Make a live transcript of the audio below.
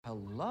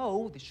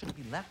Hello? This shouldn't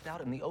be left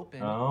out in the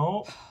open.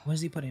 Oh. What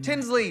is he putting?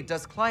 Tinsley,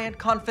 does client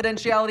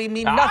confidentiality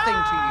mean nothing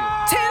to you?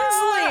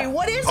 Tinsley,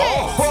 what is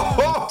it?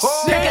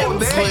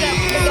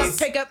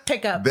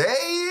 Pick up.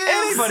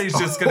 Anybody's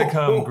just gonna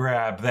come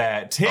grab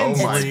that.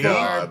 Tinsley. Oh my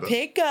God.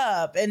 Pick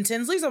up. And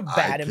Tinsley's a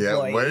bad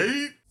employee.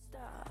 Wait.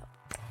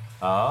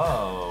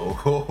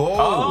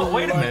 Oh,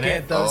 wait a Look minute.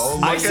 at those.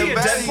 I see a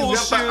Deadpool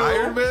He's got the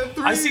Iron Man shoe.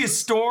 3. I see a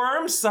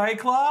Storm,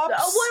 Cyclops.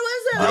 What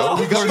was it? Yo,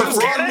 we got Are the you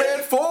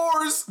kidding?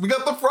 Frogman 4s. We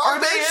got the Are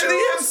Frogman they in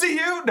the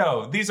MCU?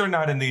 No, these are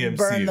not in the MCU.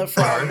 Burn the Are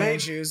frogman they?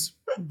 shoes.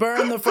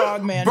 Burn the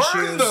frogman Burn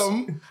shoes.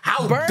 them.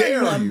 How Burn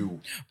dare them. you?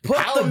 Put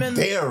How them in.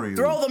 dare you?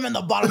 Throw them in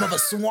the bottom of a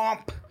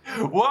swamp.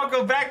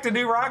 Welcome back to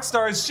New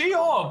Rockstars.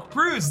 She-Hulk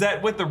proves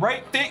that with the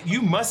right fit,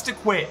 you must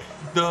acquit.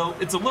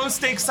 It's a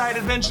low-stakes side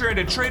adventure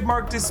into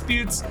trademark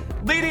disputes,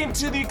 leading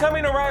to the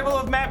coming arrival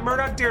of Matt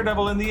Murdock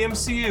Daredevil in the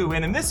MCU.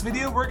 And in this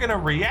video, we're gonna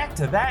react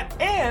to that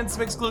and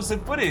some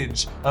exclusive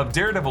footage of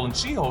Daredevil and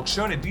She-Hulk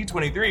shown at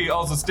D23.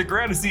 Also, stick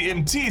around to see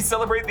MT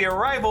celebrate the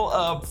arrival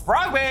of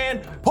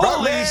Frogman. Holy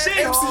Frogman,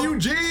 She-Hulk! MCU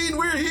Gene,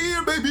 we're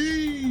here,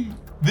 baby.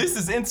 This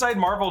is Inside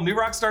Marvel, New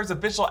Rockstars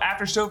official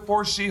after show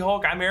for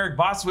She-Hulk. I'm Eric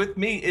Voss. With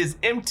me is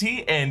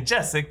MT and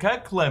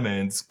Jessica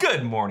Clemens.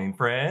 Good morning,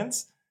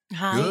 friends.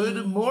 Hi.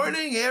 Good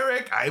morning,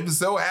 Eric. I'm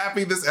so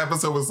happy this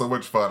episode was so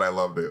much fun. I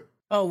loved it.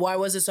 Oh, why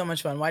was it so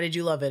much fun? Why did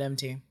you love it,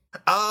 MT?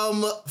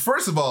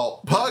 First of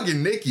all, Pug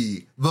and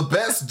Nikki, the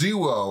best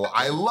duo.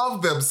 I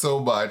love them so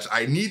much.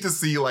 I need to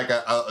see like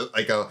an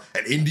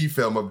indie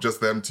film of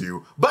just them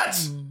two.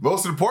 But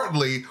most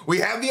importantly, we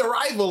have the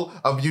arrival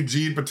of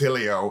Eugene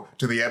Patilio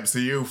to the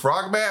MCU.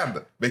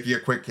 Frogman making a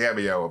quick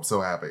cameo. I'm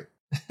so happy.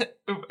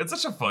 It's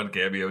such a fun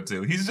cameo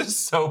too. He's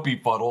just so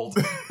befuddled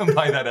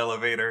by that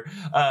elevator.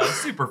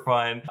 Super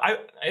fun.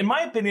 In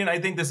my opinion, I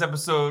think this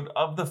episode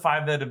of the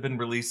 5 that have been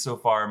released so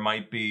far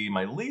might be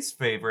my least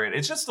favorite.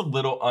 It's just a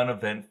little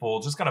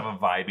uneventful, just kind of a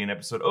vibing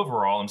episode.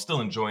 Overall, I'm still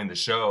enjoying the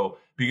show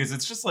because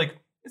it's just like,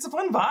 it's a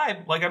fun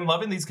vibe. Like, I'm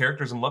loving these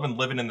characters. I'm loving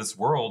living in this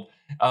world.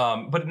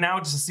 But now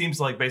it just seems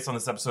like, based on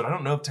this episode, I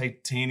don't know if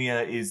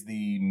Titania is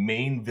the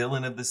main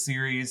villain of the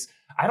series.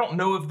 I don't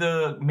know if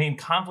the main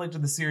conflict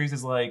of the series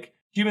is like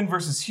human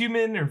versus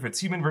human, or if it's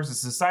human versus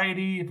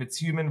society, if it's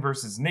human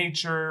versus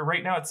nature.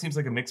 Right now, it seems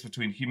like a mix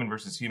between human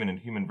versus human and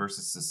human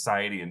versus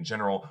society in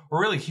general,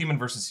 or really human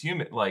versus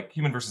human, like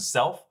human versus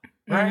self,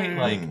 right? Mhm.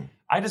 Like,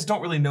 I just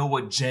don't really know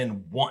what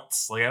Jen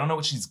wants. Like, I don't know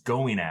what she's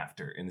going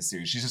after in the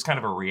series. She's just kind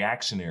of a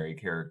reactionary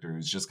character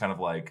who's just kind of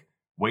like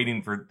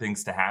waiting for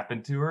things to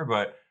happen to her.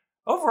 But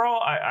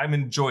overall, I'm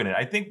enjoying it.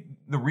 I think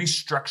the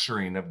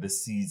restructuring of the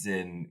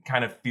season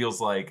kind of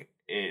feels like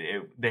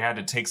they had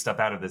to take stuff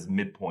out of this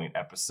midpoint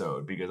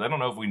episode, because I don't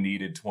know if we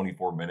needed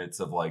 24 minutes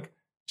of like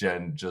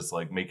Jen just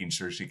like making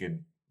sure she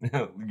could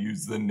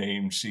use the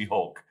name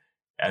She-Hulk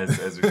as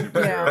a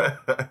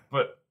superhero.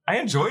 But I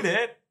enjoyed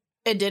it.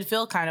 It did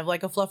feel kind of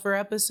like a fluffer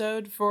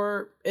episode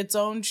for its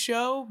own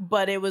show,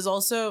 but it was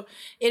also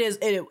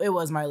it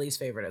was my least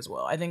favorite as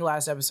well. I think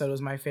last episode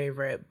was my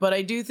favorite, but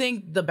I do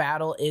think the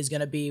battle is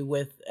going to be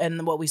with,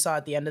 and what we saw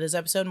at the end of this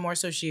episode, more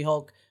so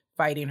She-Hulk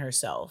fighting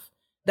herself.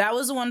 That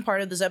was the one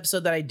part of this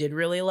episode that I did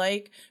really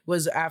like,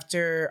 was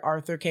after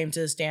Arthur came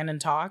to the stand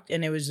and talked,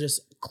 and it was just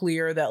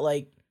clear that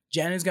like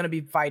Jen is going to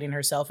be fighting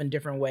herself in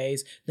different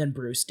ways than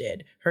Bruce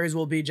did. Hers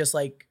will be just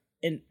like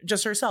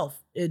just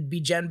herself. It'd be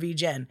Jen v.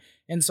 Jen.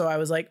 And so I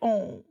was like,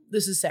 oh,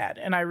 this is sad.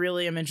 And I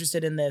really am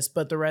interested in this.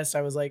 But the rest,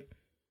 I was like,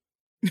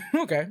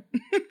 okay.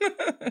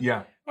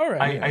 Yeah. All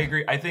right. I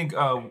agree. I think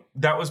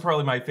that was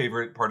probably my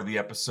favorite part of the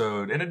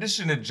episode. In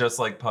addition to just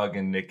like Pug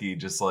and Nikki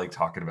just like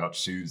talking about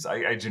shoes,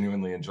 I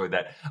genuinely enjoyed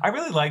that. I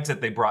really liked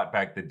that they brought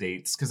back the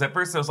dates, because at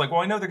first I was like, well,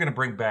 I know they're going to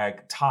bring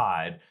back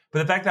Todd, but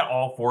the fact that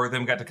all 4 of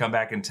them got to come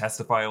back and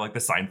testify like the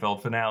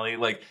Seinfeld finale,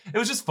 like it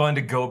was just fun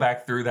to go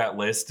back through that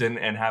list and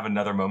have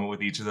another moment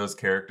with each of those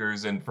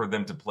characters, and for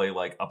them to play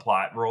like a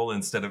plot role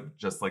instead of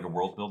just like a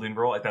world building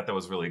role. I thought that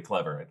was really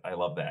clever. I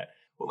love that.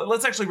 Well,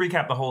 let's actually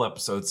recap the whole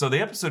episode. So the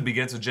episode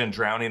begins with Jen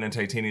drowning in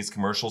Titania's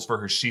commercials for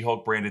her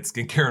She-Hulk branded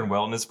skincare and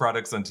wellness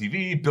products on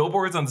TV,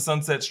 billboards on the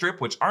Sunset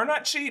Strip, which are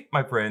not cheap,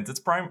 my friends. It's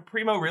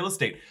primo real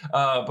estate.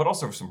 But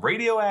also some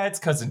radio ads.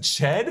 Cousin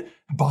Ched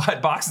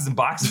bought boxes and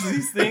boxes of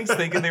these things,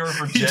 thinking they were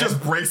for Jen. He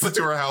just breaks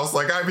into her house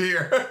like, I'm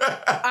here.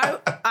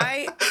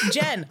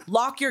 Jen,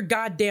 lock your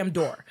goddamn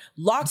door.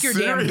 Lock your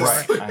damn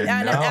Seriously? door.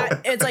 I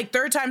know. It's like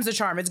 3rd time's the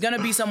charm. It's going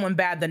to be someone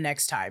bad the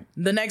next time.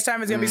 The next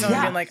time it's going to be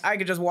someone being like, I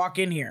could just walk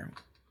in here.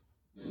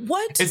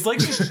 What? It's like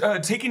she's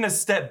taking a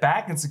step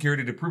back in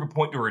security to prove a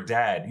point to her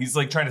dad. He's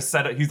like trying to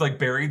set up, he's like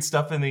buried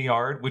stuff in the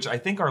yard, which I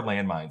think are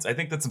landmines. I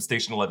think that's some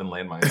Station 11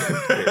 landmines that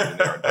are buried in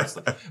the yard,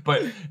 personally.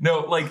 But no,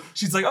 like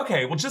she's like,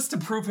 okay, well, just to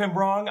prove him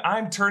wrong,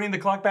 I'm turning the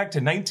clock back to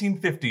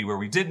 1950, where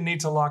we didn't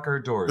need to lock our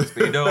doors.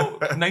 But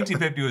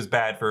 1950 was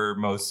bad for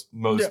most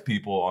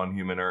people on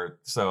human Earth.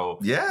 So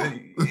Yeah.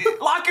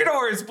 lock your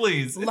doors,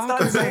 please. It's Lock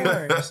not your safe.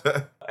 doors.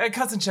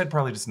 Cousin Ched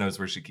probably just knows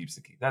where she keeps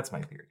the key. That's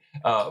my theory.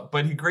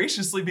 But he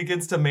graciously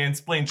begins to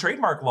mansplain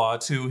trademark law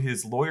to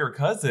his lawyer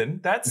cousin.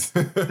 That's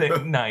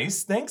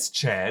nice. Thanks,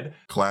 Ched.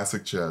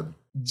 Classic Ched.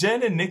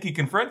 Jen and Nikki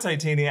confront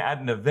Titania at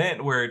an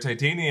event where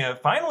Titania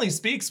finally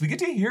speaks. We get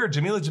to hear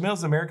Jamila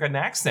Jamil's American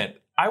accent.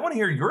 I want to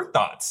hear your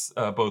thoughts,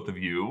 both of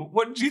you.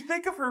 What did you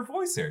think of her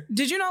voice here?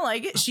 Did you not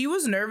like it? She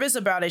was nervous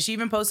about it. She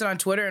even posted on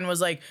Twitter and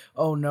was like,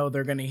 oh no,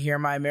 they're going to hear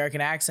my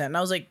American accent. And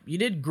I was like, you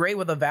did great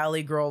with a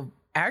Valley Girl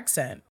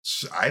accent.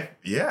 She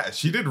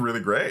did really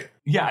great.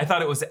 Yeah, I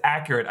thought it was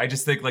accurate. I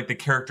just think like the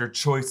character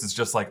choice is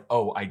just like,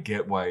 oh, I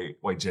get why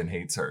Jen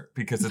hates her,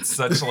 because it's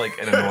such like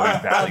an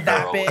annoying Valley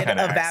Girl kind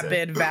of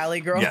vapid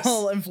Valley Girl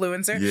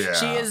influencer. Yeah.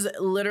 She is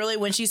literally,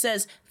 when she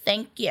says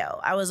thank you,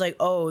 I was like,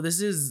 oh, this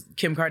is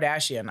Kim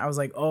Kardashian. I was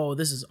like, oh,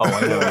 this is. Oh,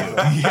 I know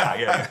you.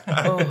 Yeah.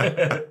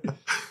 Oh.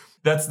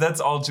 That's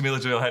all Jamila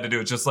Jamil had to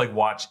do. Is just like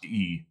watch the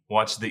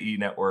E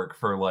network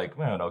for like,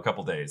 I don't know, a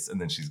couple days,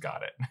 and then she's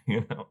got it.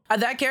 You know,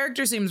 that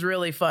character seems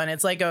really fun.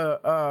 It's like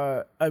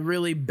a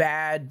really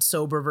bad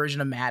sober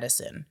version of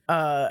Madison.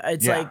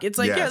 It's like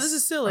Yes. this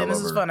is silly and this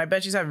is fun. I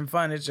bet she's having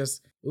fun. It's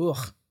just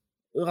ugh.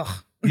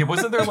 Yeah,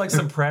 wasn't there like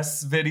some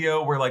press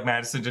video where like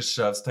Madison just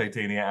shoves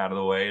Titania out of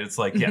the way? It's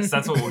like, yes,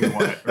 that's what we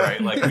want,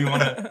 right? Like we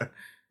want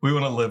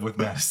to live with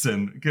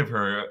Madison. Give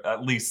her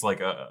at least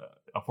like a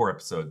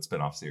 4-episode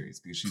spinoff series,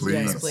 because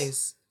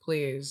she's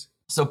Please.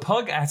 So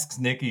Pug asks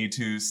Nikki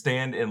to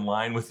stand in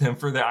line with him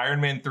for the Iron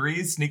Man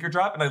 3 sneaker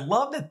drop, and I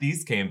love that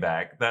these came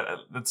back.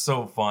 That's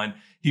so fun.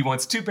 He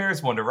wants 2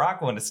 pairs, one to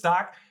rock, one to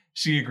stock.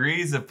 She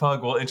agrees if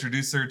Pug will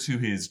introduce her to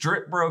his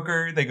drip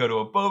broker. They go to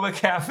a boba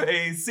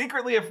cafe,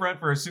 secretly a front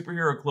for a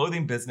superhero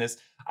clothing business.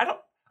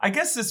 I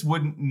guess this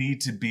wouldn't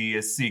need to be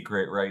a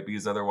secret, right?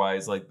 Because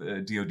otherwise, like,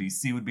 the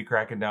DODC would be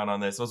cracking down on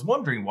this. I was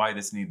wondering why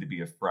this needed to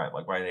be a front,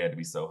 like why they had to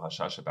be so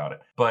hush-hush about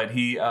it. But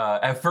he,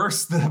 at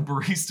first, the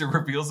barista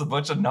reveals a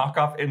bunch of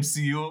knockoff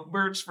MCU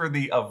merch for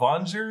the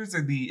Avengers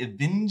or the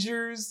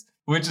Avengers,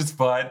 which is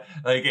fun.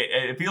 Like,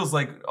 it feels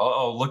like,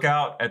 oh, look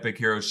out, Epic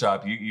Hero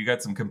Shop. You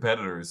got some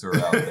competitors who are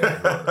out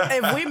there.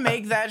 If we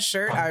make that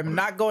shirt, I'm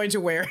not going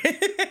to wear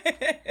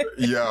it.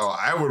 Yo,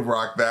 I would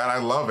rock that. I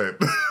love it.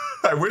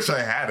 I wish I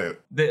had it.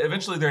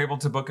 Eventually, they're able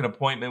to book an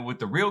appointment with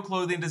the real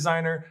clothing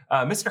designer.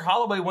 Mr.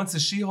 Holloway wants the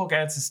She-Hulk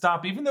ads to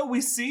stop, even though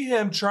we see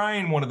him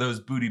trying one of those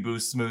booty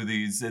boost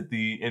smoothies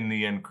in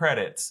the end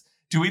credits.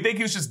 Do we think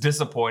he was just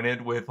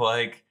disappointed with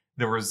like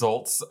the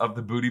results of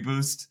the booty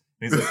boost?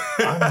 And he's like,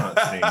 I'm not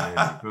seeing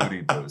any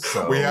booty boost,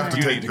 so we have to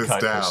you take need to this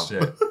cut down. this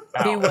shit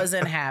out. He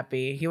wasn't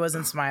happy. He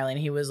wasn't smiling.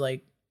 He was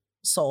like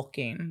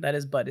sulking that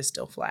his butt is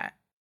still flat.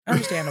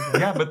 Understandable.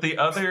 Yeah, but the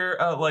other,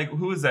 like,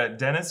 who was that?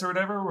 Dennis or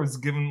whatever was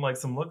given like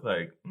some look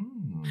like,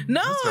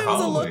 no, Mr. it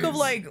was a look of Holloway's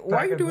like, why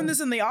are you back doing in this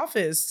in the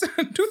office?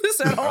 Do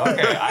this at home.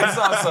 Okay, I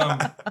saw some.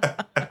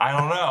 I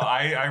don't know.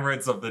 I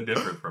read something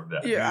different from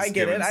that. Yeah, He's I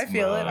get it. given I some,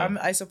 feel it.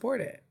 I support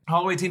it.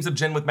 Holloway teams up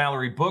Jen with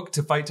Mallory Book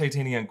to fight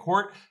Titania in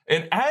court.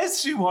 And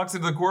as she walks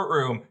into the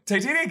courtroom,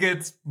 Titania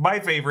gets my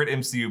favorite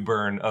MCU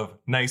burn of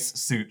nice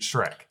suit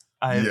Shrek.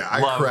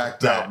 I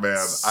cracked up,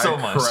 man. So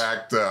much.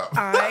 Cracked up.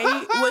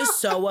 I was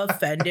so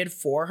offended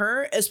for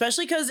her,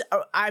 especially because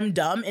I'm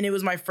dumb and it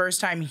was my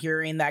first time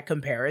hearing that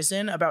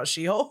comparison about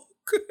She-Hulk.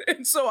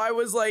 And so I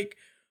was like,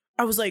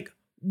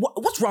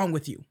 what's wrong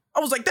with you? I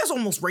was like, that's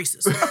almost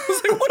racist. I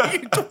was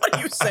like, what are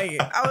you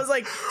saying? I was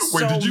like,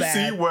 Wait, did you mad.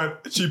 see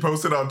what she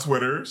posted on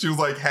Twitter? She was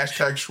like,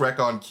 hashtag Shrek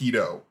on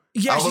keto.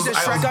 Yeah, she said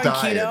Shrek on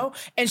dying. keto.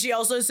 And she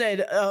also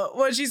said,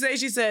 what did she say?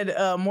 She said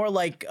more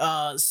like,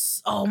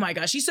 oh my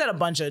gosh, she said a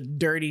bunch of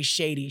dirty,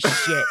 shady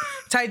shit.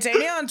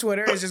 Titania on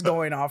Twitter is just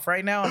going off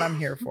right now, and I'm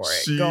here for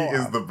it. She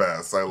is the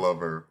best. I love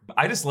her.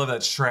 I just love that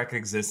Shrek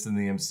exists in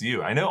the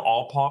MCU. I know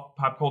all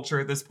pop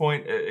culture at this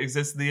point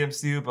exists in the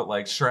MCU, but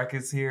like Shrek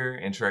is here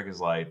and Shrek is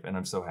life, and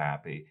I'm so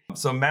happy.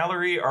 So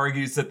Mallory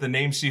argues that the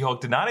name She-Hulk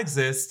did not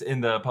exist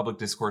in the public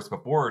discourse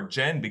before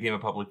Jen became a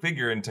public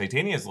figure, and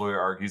Titania's lawyer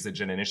argues that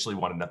Jen initially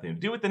wanted nothing to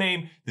do with the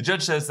name. The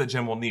judge says that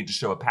Jen will need to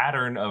show a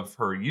pattern of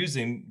her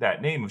using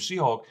that name of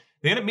She-Hulk.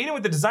 They end up meeting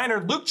with the designer,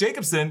 Luke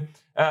Jacobson,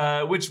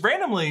 which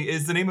randomly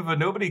is the name of a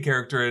nobody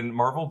character in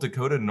Marvel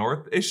Dakota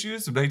North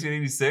issues of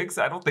 1986.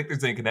 I don't think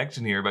there's any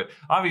connection here, but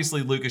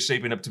obviously Luke is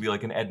shaping up to be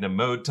like an Edna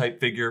Mode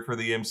type figure for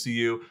the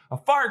MCU. A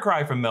far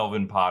cry from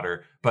Melvin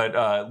Potter,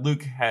 but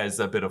Luke has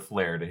a bit of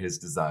flair to his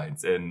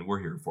designs, and we're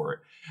here for it.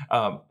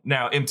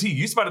 Now, MT,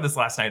 you spotted this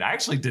last night. I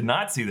actually did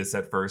not see this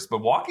at first, but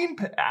walking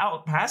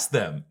out past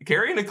them,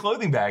 carrying a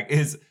clothing bag,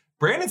 is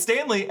Brandon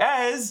Stanley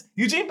as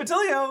Eugene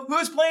Patilio, who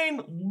is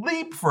playing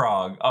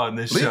Leapfrog on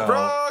this show.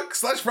 Leapfrog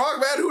 /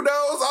 Frogman, who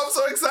knows? I'm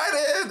so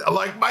excited. I'm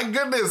like, my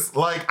goodness.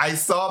 Like, I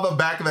saw the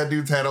back of that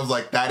dude's head. I was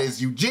like, that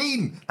is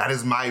Eugene. That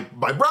is my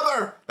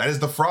brother. That is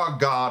the frog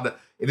god.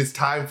 It is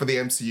time for the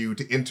MCU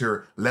to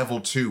enter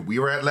level 2. We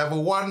were at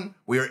level 1.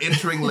 We are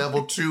entering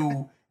level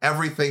 2.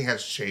 Everything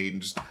has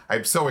changed.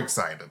 I'm so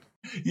excited.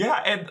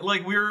 Yeah, and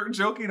like we were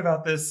joking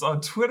about this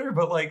on Twitter,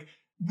 but like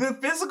The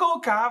physical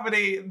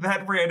comedy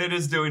that Brandon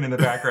is doing in the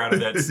background of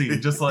that scene,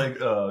 just like,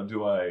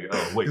 do I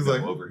wait He's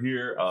them like- over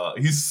here?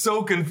 He's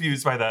so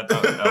confused by that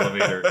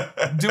elevator,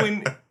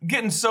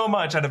 getting so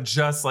much out of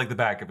just like the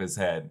back of his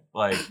head.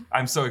 Like,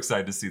 I'm so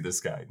excited to see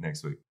this guy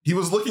next week. He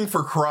was looking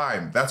for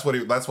crime. That's why he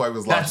was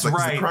lost. That's Like, is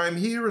right. the crime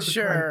here? Is the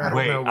Sure. crime? I don't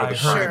Wait, know where I the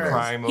heard crime is.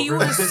 crime He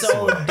over was this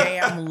so way.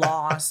 damn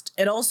lost.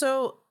 It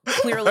also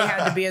clearly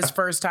had to be his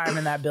first time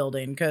in that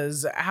building,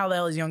 because how the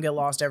hell is he gonna get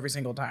lost every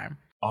single time?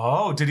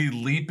 Oh, did he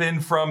leap in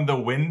from the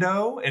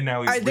window and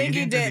now he's I think he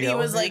leading to did. the He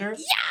was like,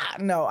 elevator?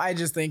 yeah. No, I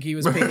just think he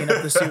was picking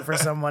up the suit for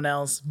someone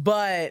else.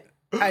 But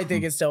I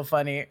think it's still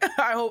funny.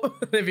 I hope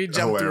if he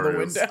jumped through the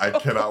Hilarious. window. I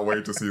cannot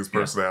wait to see his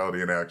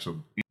personality in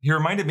action. He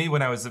reminded me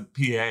when I was a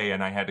PA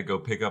and I had to go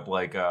pick up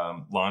like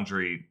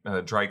laundry,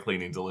 dry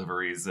cleaning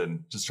deliveries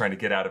and just trying to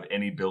get out of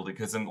any building.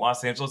 Because in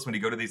Los Angeles, when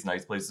you go to these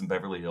nice places in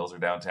Beverly Hills or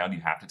downtown,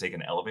 you have to take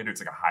an elevator. It's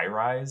like a high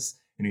rise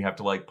and you have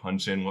to like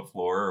punch in what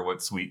floor or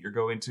what suite you're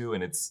going to.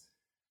 And it's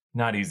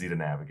not easy to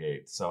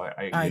navigate. So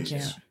I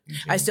can't.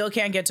 I still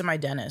can't get to my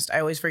dentist. I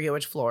always forget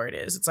which floor it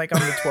is. It's like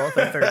on the 12th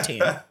or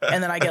 13th.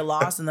 And then I get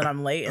lost and then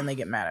I'm late and they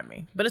get mad at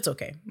me. But it's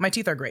okay. My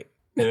teeth are great.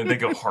 And then they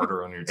go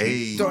harder on your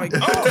teeth. Hey. So like,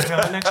 Oh, it's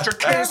got an extra they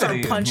cavity.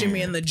 start punching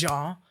me in the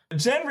jaw.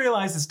 Jen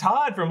realizes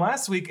Todd from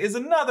last week is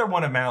another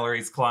one of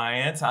Mallory's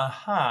clients.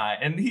 Aha.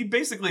 And he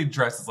basically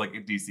dresses like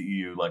a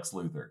DCEU Lex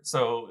Luthor.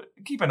 So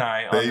keep an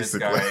eye on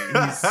Basically.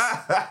 this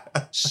guy.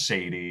 He's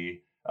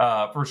shady.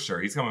 For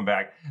sure. He's coming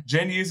back.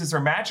 Jen uses her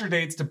matcher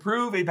dates to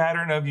prove a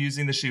pattern of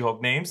using the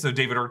She-Hulk name. So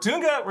David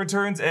Ortunga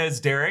returns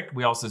as Derek.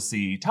 We also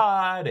see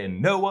Todd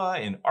and Noah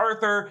and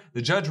Arthur.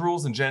 The judge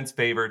rules in Jen's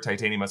favor.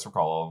 Titania must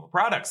recall all of the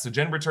products. So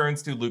Jen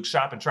returns to Luke's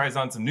shop and tries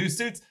on some new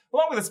suits,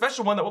 along with a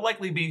special one that will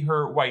likely be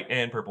her white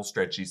and purple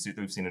stretchy suit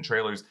that we've seen in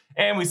trailers.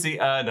 And we see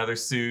another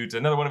suit.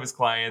 Another one of his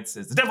clients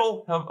is the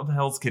devil of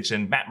Hell's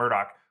Kitchen, Matt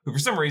Murdock, who for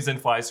some reason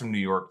flies from New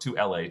York to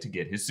LA to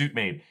get his suit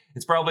made.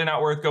 It's probably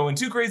not worth going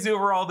too crazy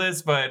over all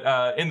this, but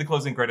in the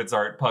closing credits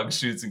art, Pug's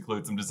shoots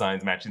include some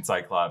designs matching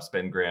Cyclops,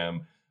 Ben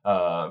Grimm,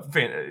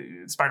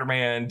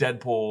 Spider-Man,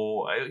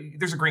 Deadpool.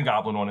 There's a Green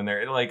Goblin one in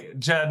there. Like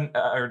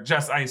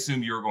Jess, I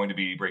assume you were going to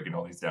be breaking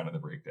all these down in the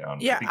breakdown.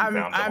 Yeah, I think you found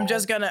them I'm all.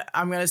 just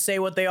gonna say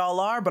what they all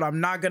are, but I'm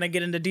not gonna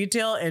get into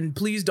detail. And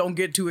please don't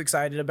get too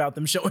excited about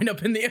them showing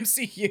up in the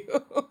MCU.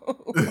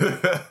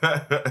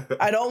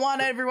 I don't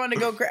want everyone to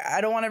go. I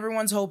don't want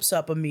everyone's hopes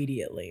up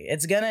immediately.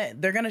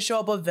 They're gonna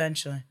show up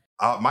eventually.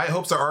 My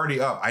hopes are already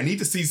up. I need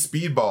to see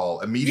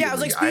Speedball immediately. Yeah, I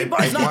was like,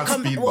 Speedball's not want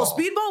coming. Speedball. Well,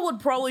 Speedball would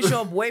probably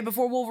show up way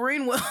before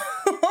Wolverine will.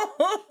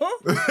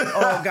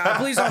 Oh God,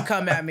 please don't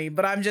come at me.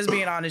 But I'm just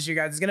being honest, you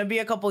guys. It's gonna be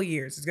a couple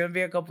years.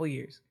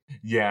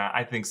 Yeah,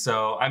 I think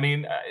so. I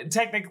mean,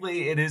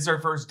 technically, it is our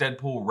first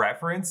Deadpool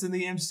reference in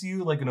the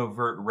MCU, like an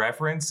overt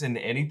reference in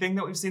anything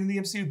that we've seen in the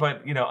MCU.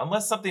 But, you know,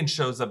 unless something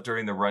shows up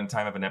during the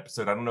runtime of an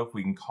episode, I don't know if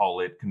we can call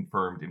it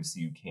confirmed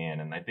MCU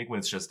canon. I think when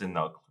it's just in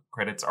the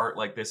credits art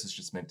like this, it's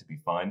just meant to be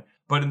fun.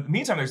 But in the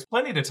meantime, there's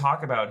plenty to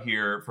talk about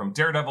here, from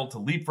Daredevil to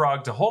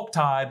Leapfrog to Hulk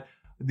Todd.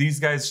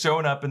 These guys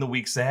showing up in the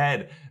weeks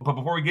ahead. But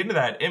before we get into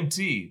that,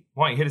 MT,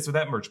 why don't you hit us with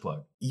that merch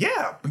plug?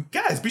 Yeah, but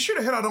guys, be sure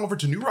to head on over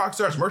to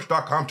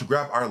newrockstarsmerch.com to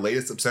grab our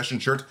latest Obsession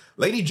shirt,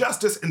 Lady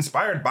Justice,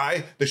 inspired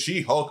by the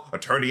She-Hulk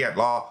Attorney at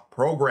Law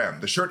program.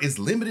 The shirt is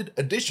limited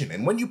edition,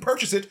 and when you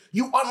purchase it,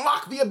 you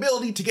unlock the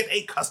ability to get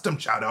a custom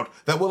shoutout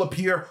that will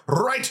appear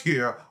right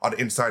here on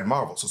Inside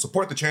Marvel. So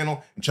support the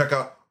channel and check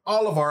out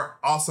all of our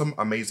awesome,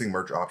 amazing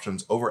merch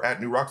options over at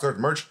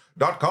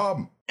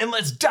newrockstarsmerch.com. And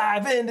let's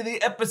dive into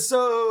the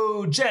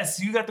episode.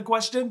 Jess, you got the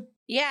question?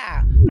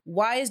 Yeah.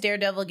 Why is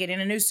Daredevil getting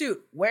a new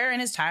suit? Where in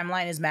his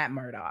timeline is Matt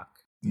Murdock?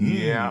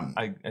 Yeah,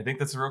 I think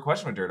that's a real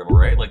question with Daredevil,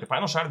 right? Like, the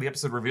final shot of the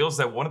episode reveals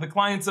that one of the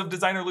clients of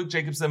designer Luke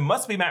Jacobson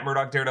must be Matt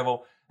Murdock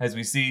Daredevil, as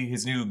we see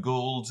his new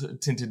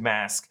gold-tinted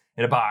mask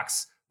in a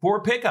box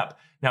for pickup.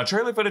 Now,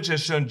 trailer footage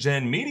has shown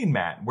Jen meeting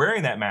Matt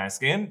wearing that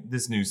mask and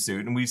this new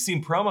suit, and we've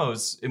seen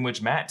promos in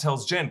which Matt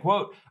tells Jen,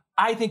 quote,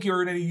 "I think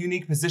you're in a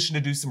unique position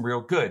to do some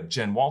real good.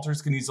 Jen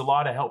Walters can use the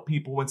law to help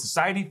people when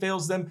society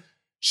fails them.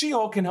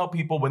 She-Hulk can help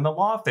people when the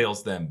law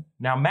fails them."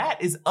 Now,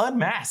 Matt is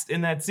unmasked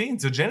in that scene,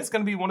 so Jen is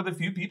going to be one of the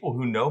few people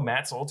who know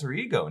Matt's alter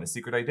ego and his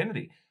secret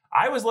identity.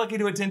 I was lucky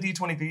to attend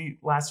D23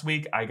 last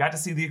week. I got to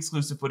see the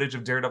exclusive footage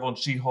of Daredevil and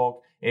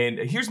She-Hulk, and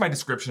here's my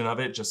description of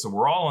it, just so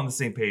we're all on the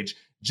same page.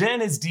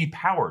 Jen is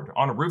depowered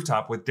on a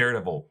rooftop with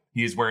Daredevil.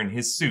 He is wearing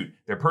his suit.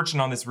 They're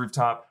perching on this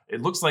rooftop. It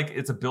looks like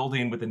it's a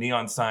building with a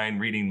neon sign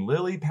reading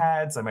lily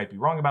pads. I might be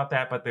wrong about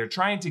that, but they're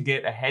trying to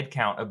get a head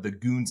count of the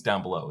goons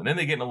down below. And then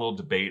they get in a little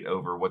debate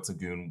over what's a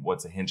goon,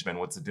 what's a henchman,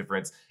 what's the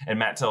difference. And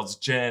Matt tells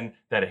Jen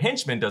that a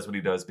henchman does what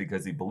he does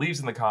because he believes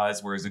in the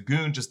cause, whereas a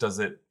goon just does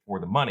it for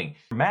the money.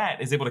 Matt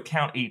is able to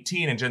count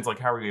 18, and Jen's like,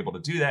 "How are you able to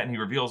do that?" And he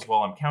reveals, "Well,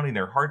 I'm counting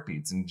their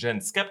heartbeats." And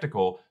Jen's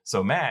skeptical,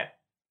 so Matt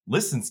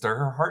listens to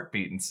her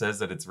heartbeat and says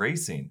that it's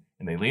racing.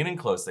 And they lean in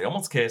close. They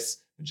almost kiss,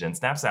 but Jen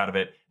snaps out of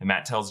it. And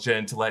Matt tells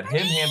Jen to let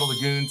him handle the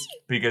goons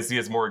because he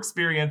has more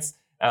experience.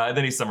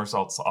 Then he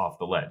somersaults off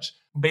the ledge.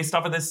 Based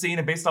off of this scene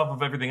and based off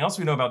of everything else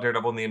we know about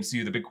Daredevil in the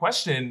MCU, the big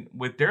question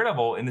with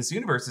Daredevil in this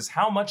universe is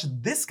how much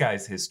this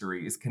guy's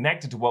history is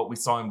connected to what we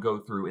saw him go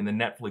through in the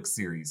Netflix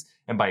series.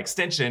 And by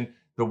extension,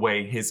 the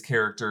way his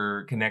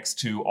character connects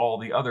to all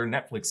the other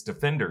Netflix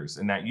defenders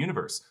in that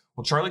universe.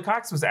 Well, Charlie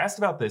Cox was asked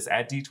about this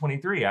at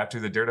D23 after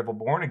the Daredevil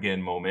Born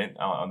Again moment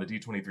on the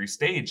D23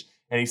 stage.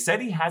 And he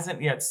said he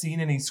hasn't yet seen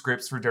any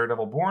scripts for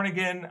Daredevil Born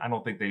Again. I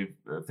don't think they've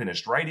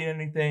finished writing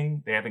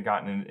anything. They haven't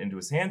gotten into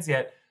his hands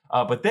yet.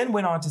 But then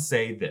went on to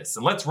say this.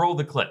 And let's roll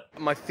the clip.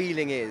 My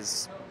feeling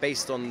is,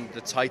 based on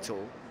the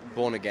title,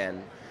 Born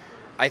Again,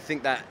 I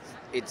think that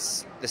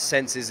it's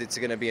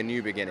going to be a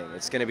new beginning.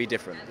 It's going to be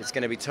different. It's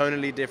going to be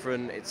tonally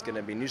different. It's going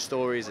to be new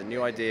stories and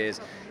new ideas.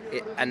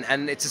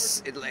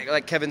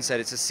 Like Kevin said,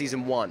 it's a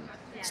season 1.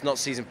 It's not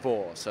season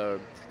 4. So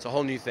it's a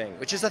whole new thing,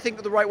 which is, I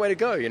think, the right way to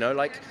go. You know,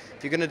 like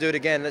if you're going to do it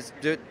again, let's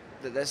do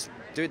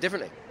it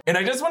differently. And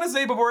I just want to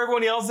say before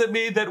everyone yells at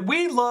me that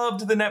we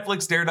loved the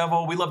Netflix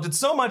Daredevil. We loved it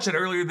so much that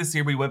earlier this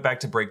year we went back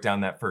to break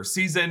down that first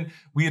season.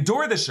 We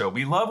adore the show.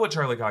 We love what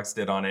Charlie Cox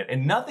did on it.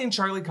 And nothing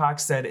Charlie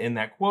Cox said in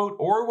that quote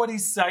or what he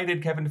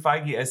cited Kevin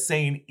Feige as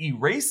saying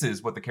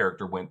erases what the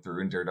character went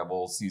through in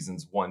Daredevil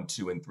seasons 1,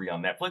 2, and 3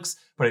 on Netflix.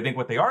 But I think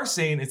what they are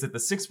saying is that the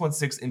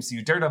 616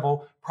 MCU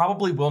Daredevil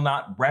probably will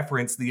not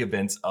reference the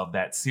events of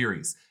that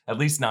series, at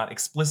least not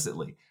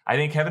explicitly. I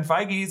think Kevin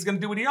Feige is going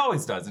to do what he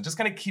always does. It just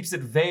kind of keeps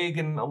it vague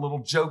and a little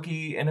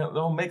jokey, and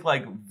they'll make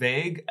like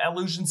vague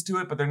allusions to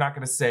it, but they're not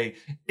going to say,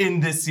 in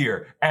this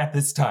year, at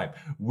this time,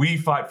 we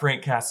fought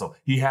Frank Castle.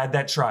 He had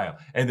that trial.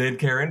 And then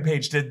Karen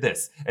Page did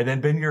this. And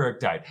then Ben Urich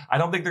died. I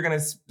don't think they're going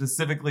to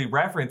specifically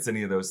reference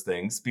any of those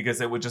things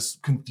because it would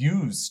just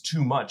confuse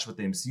too much with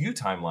the MCU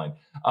timeline.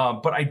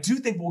 But I do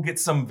think we'll get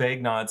some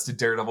vague nods to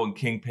Daredevil and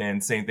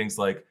Kingpin saying things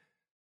like,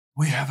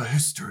 we have a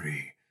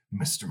history,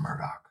 Mr.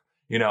 Murdoch.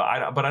 You know,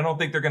 but I don't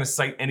think they're going to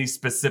cite any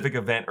specific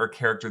event or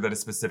character that is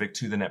specific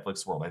to the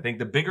Netflix world. I think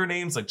the bigger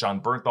names like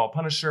John Bernthal,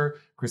 Punisher,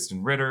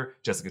 Kristen Ritter,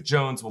 Jessica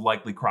Jones will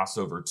likely cross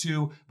over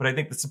too. But I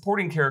think the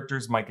supporting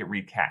characters might get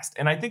recast.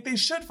 And I think they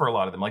should for a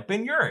lot of them. Like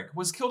Ben Urich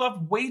was killed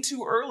off way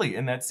too early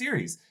in that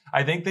series.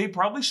 I think they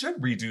probably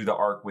should redo the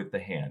arc with the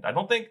Hand.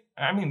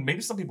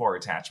 Maybe some people are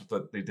attached with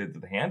what they did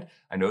to the Hand.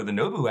 I know the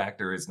Nobu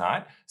actor is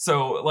not.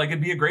 So like it'd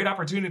be a great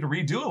opportunity to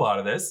redo a lot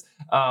of this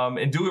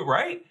and do it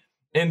right.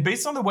 And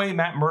based on the way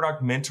Matt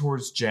Murdock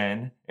mentors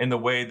Jen and the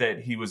way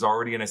that he was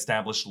already an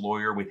established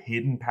lawyer with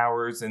hidden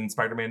powers in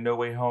Spider-Man No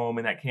Way Home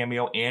in that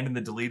cameo and in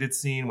the deleted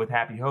scene with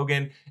Happy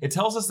Hogan, it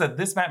tells us that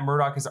this Matt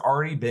Murdock has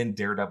already been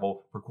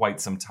Daredevil for quite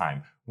some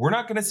time. We're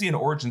not going to see an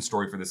origin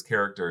story for this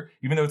character.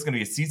 Even though it's going to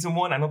be a season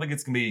 1, I don't think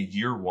it's going to be a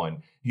year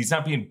 1. He's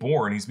not being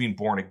born, he's being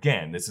born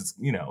again. This is,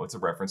 it's a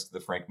reference to the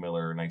Frank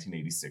Miller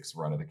 1986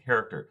 run of the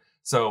character.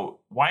 So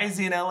why is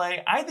he in LA?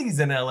 I think he's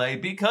in LA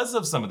because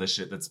of some of the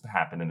shit that's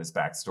happened in his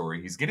backstory.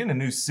 He's getting a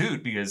new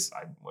suit because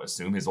I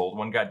assume his old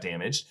one got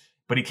damaged,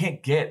 but he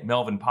can't get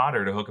Melvin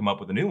Potter to hook him up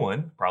with a new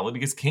one, probably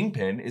because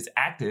Kingpin is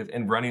active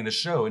and running the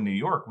show in New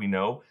York. We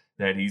know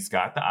that he's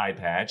got the eye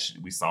patch.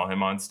 We saw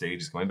him on stage.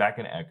 He's going back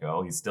in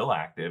Echo. He's still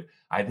active.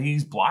 I think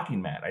he's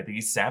blocking Matt. I think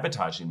he's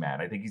sabotaging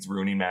Matt. I think he's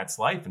ruining Matt's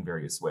life in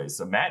various ways.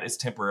 So Matt is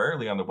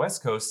temporarily on the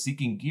West Coast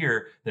seeking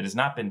gear that has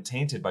not been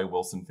tainted by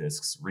Wilson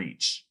Fisk's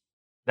reach.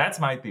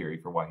 That's my theory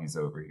for why he's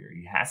over here.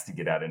 He has to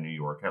get out of New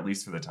York, at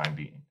least for the time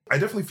being. I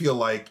definitely feel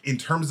like in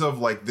terms of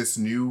like this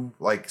new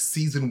like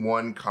season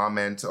 1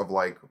 comment of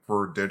like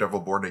for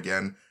Daredevil Born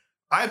Again,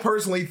 I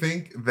personally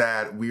think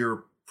that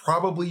we're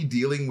probably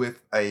dealing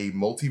with a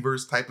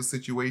multiverse type of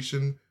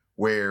situation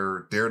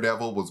where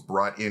Daredevil was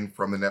brought in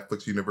from the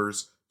Netflix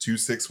universe to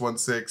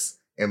 616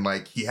 and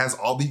like he has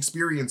all the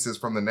experiences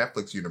from the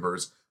Netflix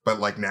universe, but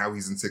like now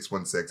he's in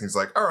 616. He's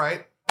like, all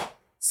right,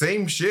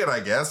 same shit, I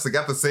guess. They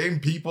got the same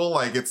people.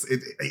 Like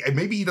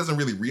maybe he doesn't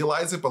really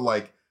realize it, but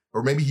like,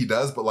 or maybe he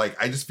does, but like,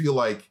 I just feel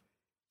like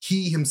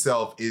he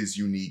himself is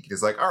unique.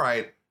 It's like, all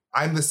right,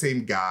 I'm the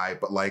same guy,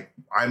 but like,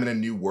 I'm in a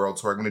new world.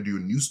 So I'm going to do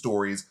new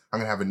stories. I'm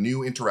going to have a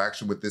new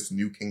interaction with this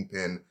new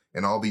Kingpin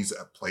and all these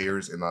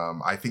players. And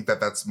I think that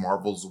that's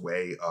Marvel's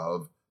way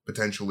of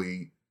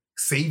potentially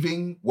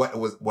saving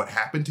what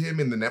happened to him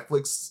in the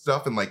Netflix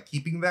stuff and like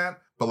keeping that,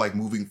 but like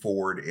moving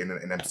forward in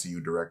an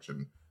MCU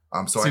direction.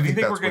 So do you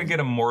think we're going to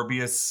get a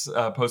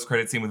Morbius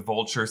post-credit scene with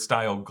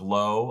Vulture-style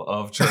glow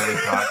of Charlie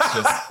Cox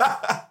just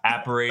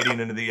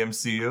apparating into the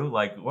MCU?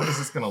 Like, what is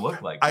this going to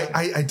look like?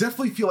 I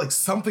definitely feel like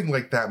something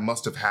like that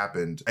must have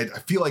happened. I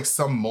feel like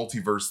some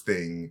multiverse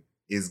thing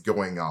is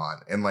going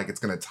on, and like it's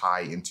going to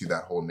tie into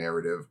that whole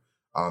narrative.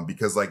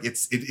 Because like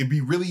it'd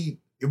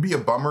be a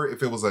bummer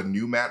if it was a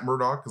new Matt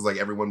Murdock, because like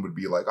everyone would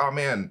be like, oh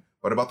man,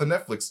 what about the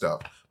Netflix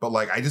stuff? But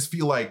like I just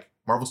feel like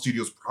Marvel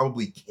Studios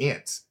probably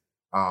can't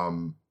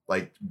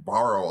like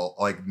borrow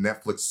like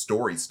Netflix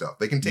story stuff.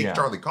 They can take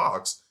Charlie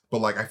Cox, but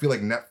like I feel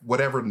like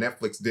whatever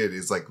Netflix did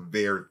is like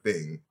their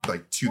thing,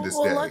 like to this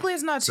day. Luckily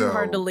it's not too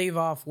hard to leave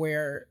off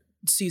where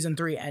season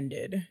 3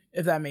 ended,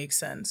 if that makes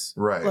sense.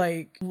 Right.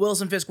 Like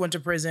Wilson Fisk went to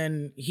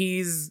prison.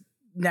 He's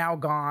now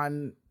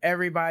gone.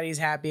 Everybody's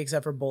happy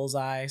except for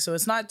Bullseye. So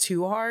it's not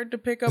too hard to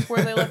pick up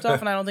where they left off.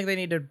 And I don't think they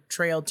need to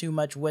trail too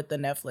much with the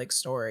Netflix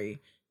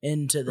story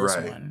into this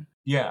one.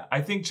 Yeah,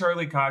 I think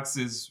Charlie Cox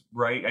is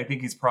right. I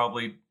think he's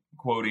probably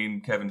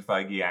quoting Kevin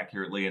Feige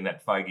accurately, and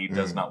that Feige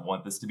does not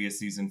want this to be a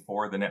season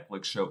 4 of the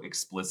Netflix show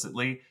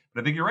explicitly.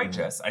 But I think you're right,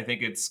 Jess. I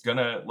think it's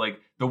gonna, like,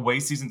 the way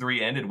season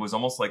 3 ended was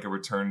almost like a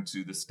return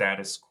to the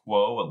status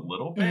quo a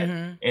little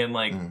bit. And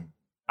like,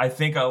 I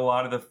think a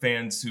lot of the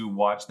fans who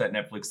watch that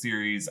Netflix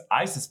series,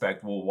 I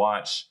suspect, will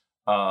watch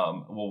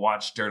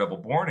Daredevil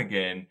Born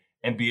Again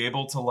and be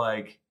able to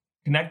like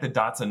connect the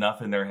dots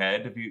enough in their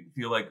head to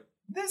feel like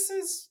this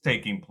is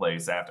taking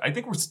place after. I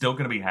think we're still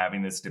going to be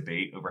having this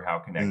debate over how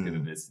connected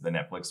it is to the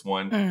Netflix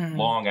one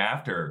long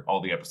after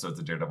all the episodes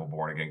of Daredevil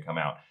Born Again come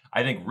out.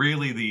 I think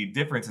really the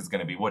difference is going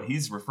to be what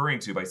he's referring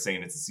to by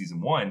saying it's a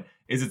season 1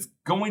 is it's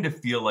going to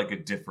feel like a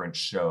different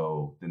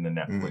show than the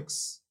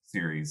Netflix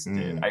series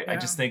did. I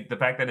just think the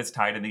fact that it's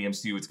tied in the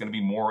MCU, it's going to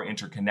be more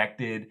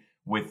interconnected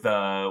with the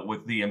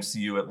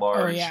MCU at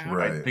large.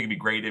 I think it'd be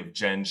great if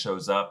Jen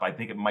shows up. I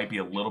think it might be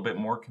a little bit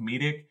more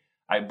comedic.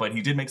 But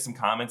he did make some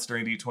comments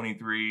during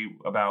D23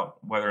 about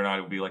whether or not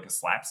it would be like a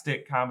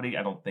slapstick comedy.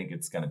 I don't think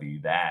it's going to be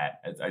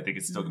that. I think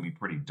it's still going to be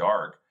pretty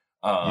dark.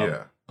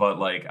 But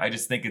like, I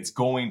just think it's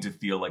going to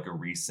feel like a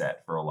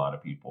reset for a lot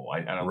of people. I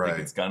don't think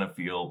it's going to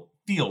feel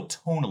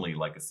tonally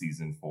like a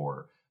season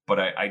 4. But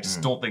I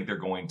just don't think they're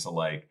going to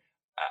like,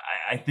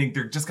 I think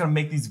they're just going to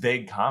make these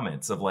vague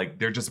comments of like,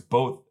 they're just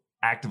both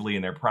actively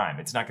in their prime.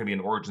 It's not going to be an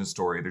origin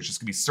story. There's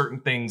just going to be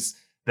certain things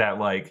that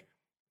like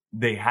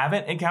they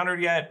haven't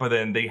encountered yet, but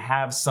then they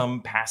have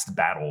some past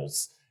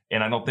battles.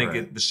 And I don't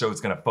think the show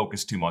is going to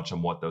focus too much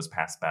on what those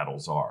past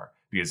battles are.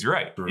 Because you're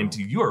right. And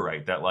you are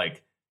right that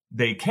like,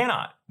 they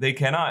cannot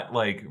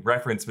like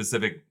reference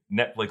specific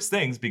Netflix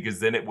things because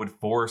then it would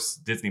force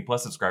Disney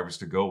Plus subscribers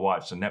to go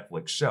watch a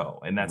Netflix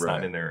show. And that's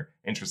not in their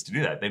interest to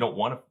do that. They don't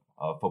want to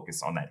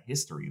focus on that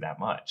history that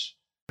much.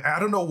 I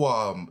don't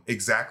know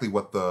exactly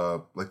what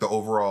the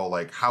overall,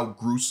 like how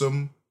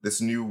gruesome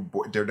this new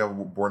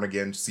Daredevil Born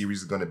Again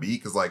series is going to be.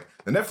 Cause like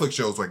the Netflix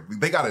shows, like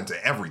they got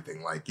into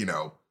everything, like, you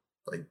know,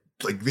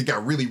 like they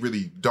got really,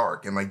 really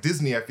dark. And like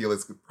Disney, I feel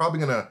is probably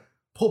going to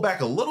pull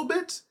back a little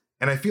bit.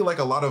 And I feel like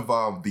a lot of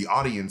the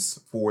audience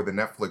for the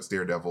Netflix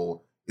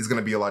Daredevil is going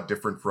to be a lot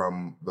different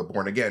from the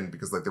Born Again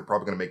because like they're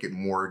probably going to make it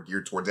more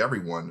geared towards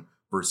everyone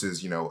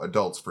versus, you know,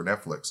 adults for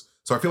Netflix.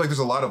 So I feel like there's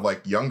a lot of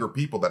like younger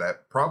people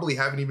that probably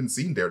haven't even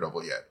seen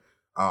Daredevil yet.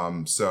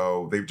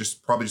 So they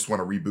probably just want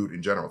to reboot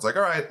in general. It's like,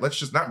 all right, let's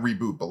just not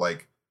reboot, but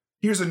like,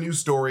 here's a new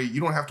story. You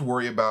don't have to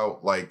worry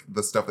about like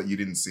the stuff that you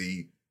didn't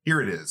see. Here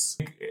it is.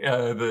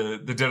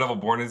 The Daredevil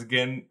Born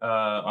Again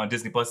on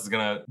Disney Plus is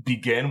going to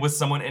begin with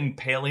someone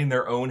impaling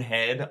their own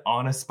head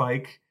on a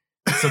spike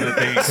so that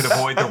they could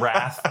avoid the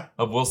wrath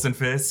of Wilson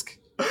Fisk.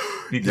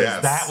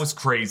 Because that was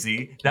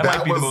crazy. That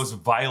might be the most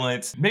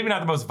violent, maybe not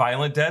the most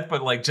violent death,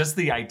 but like just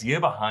the idea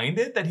behind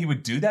it that he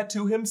would do that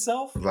to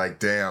himself. Like,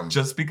 damn.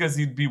 Just because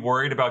he'd be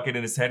worried about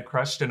getting his head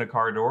crushed in a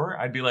car door.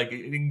 I'd be like,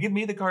 give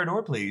me the car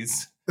door,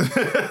 please.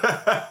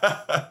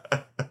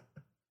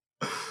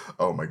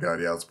 Oh my God,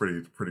 yeah, it's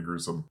pretty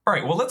gruesome. All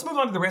right, well, let's move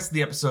on to the rest of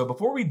the episode.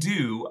 Before we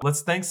do,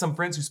 let's thank some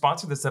friends who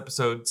sponsored this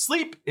episode.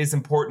 Sleep is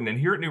important, and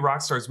here at New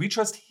Rockstars, we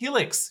trust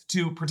Helix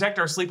to protect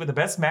our sleep with the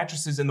best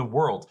mattresses in the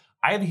world.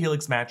 I have a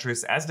Helix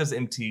mattress, as does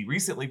MT.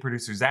 Recently,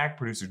 producer Zach,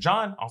 producer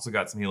John also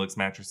got some Helix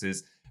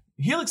mattresses.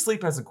 Helix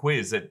Sleep has a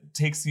quiz that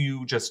takes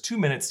you just 2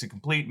 minutes to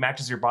complete,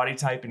 matches your body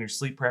type and your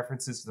sleep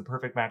preferences to the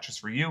perfect mattress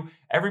for you.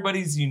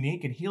 Everybody's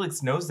unique, and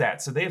Helix knows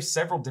that, so they have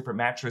several different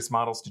mattress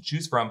models to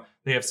choose from.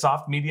 They have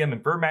soft, medium,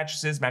 and firm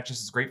mattresses.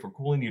 Mattress is great for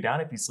cooling you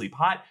down if you sleep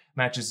hot.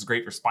 Mattress is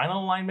great for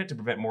spinal alignment to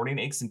prevent morning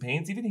aches and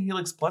pains. Even a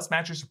Helix Plus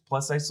mattress for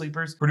plus-size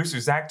sleepers. Producer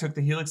Zach took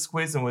the Helix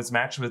quiz and was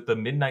matched with the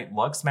Midnight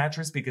Lux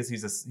mattress because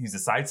he's a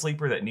side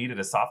sleeper that needed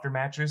a softer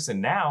mattress,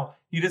 and now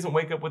he doesn't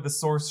wake up with a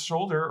sore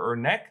shoulder or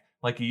neck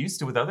like you used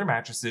to with other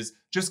mattresses.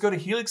 Just go to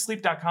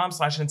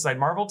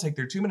helixsleep.com/InsideMarvel, take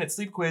their 2-minute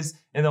sleep quiz,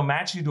 and they'll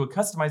match you to a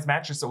customized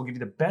mattress that will give you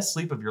the best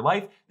sleep of your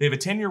life. They have a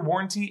 10-year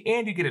warranty,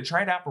 and you get it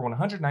tried out for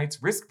 100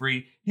 nights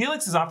risk-free.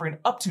 Helix is offering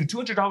up to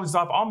 $200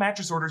 off all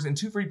mattress orders and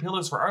 2 free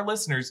pillows for our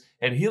listeners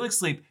at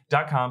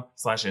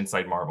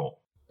helixsleep.com/InsideMarvel.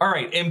 All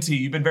right, MT,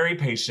 you've been very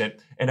patient,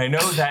 and I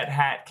know that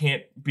hat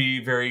can't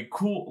be very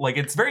cool. Like,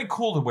 it's very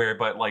cool to wear,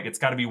 but like it's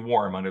got to be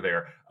warm under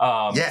there.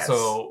 Yes.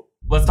 So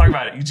let's talk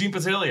about it. Eugene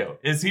Pasilio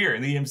is here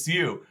in the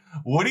MCU.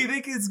 What do you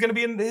think is going to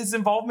be in his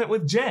involvement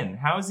with Jen?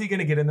 How is he going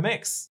to get in the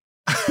mix?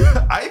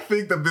 I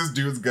think that this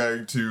dude's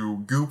going to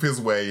goof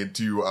his way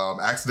into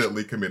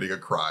accidentally committing a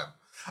crime.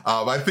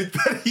 I think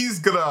that he's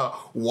gonna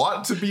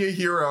want to be a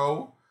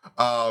hero.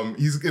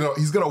 He's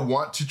gonna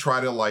want to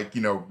try to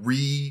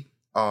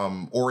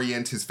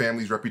orient his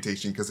family's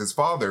reputation because his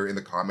father in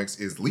the comics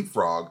is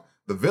Leapfrog,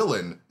 the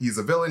villain. He's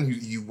a villain.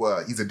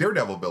 He's a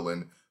Daredevil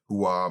villain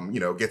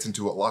who gets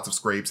into lots of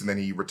scrapes, and then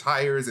he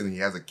retires, and he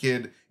has a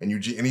kid, and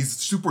he's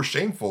super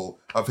shameful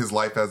of his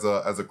life as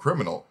a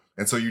criminal.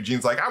 And so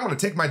Eugene's like, I'm gonna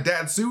take my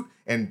dad's suit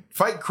and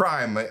fight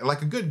crime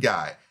like a good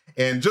guy.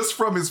 And just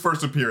from his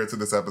first appearance in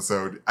this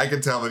episode, I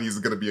can tell that he's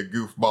going to be a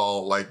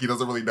goofball. Like, he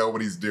doesn't really know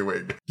what he's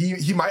doing.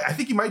 I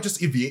think he might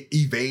just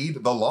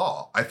evade the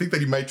law. I think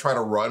that he might try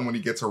to run when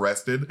he gets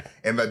arrested,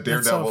 and that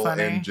Daredevil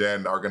and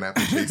Jen are going to have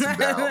to chase him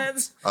down.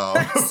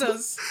 That's so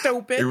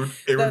stupid.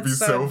 It would be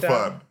so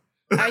fun.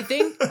 I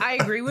think I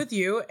agree with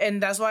you.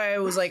 And that's why I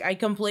was like, I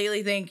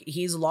completely think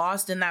he's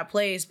lost in that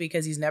place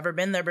because he's never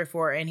been there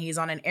before. And he's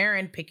on an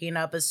errand picking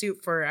up a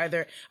suit for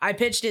either, I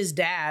pitched his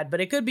dad,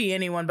 but it could be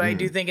anyone. But I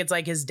do think it's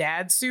like his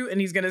dad's suit and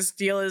he's going to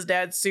steal his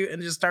dad's suit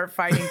and just start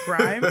fighting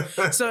crime.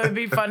 So it'd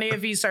be funny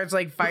if he starts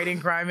like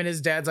fighting crime and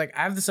his dad's like,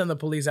 I have to send the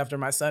police after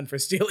my son for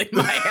stealing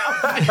my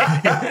outfit.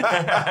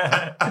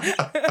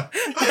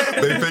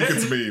 They think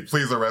it's me.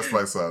 Please arrest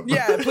my son.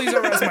 Yeah, please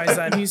arrest my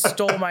son. He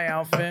stole my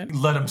outfit.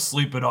 Let him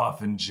sleep it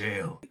off in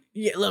jail.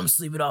 Yeah, let him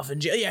sleep it off in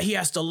jail. Yeah, he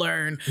has to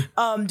learn.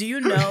 Do you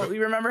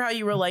remember how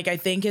you were like, I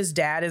think his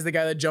dad is the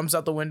guy that jumps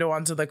out the window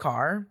onto the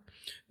car?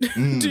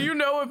 Do you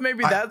know if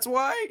maybe that's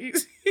why?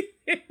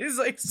 He's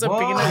like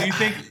subpoena. Whoa,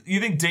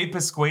 you think Dave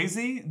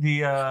Pasquazi,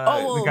 the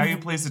guy who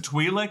plays the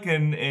Twi'lek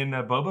in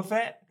Boba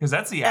Fett? Because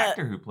that's the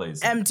actor who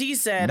plays him. MT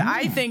said,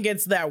 I think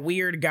it's that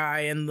weird guy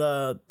in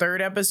the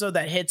third episode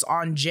that hits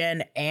on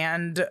Jen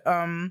and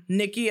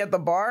Nikki at the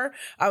bar.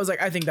 I was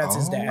like, I think that's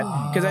his dad.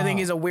 Because I think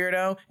he's a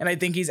weirdo and I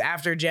think he's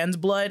after Jen's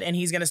blood and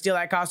he's going to steal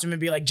that costume and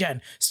be like,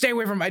 Jen, stay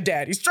away from my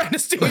dad. He's trying to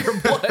steal your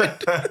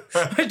blood.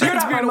 My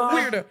dad's being a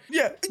weirdo.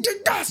 Yeah.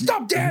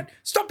 Stop, Dad.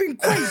 Stop being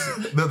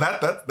crazy. No,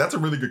 that's a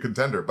really good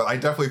contender, but I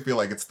definitely feel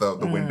like it's the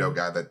window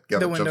guy that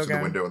jumps through the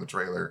window in the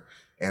trailer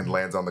and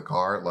lands on the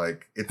car.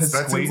 Like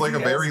that seems like a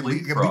very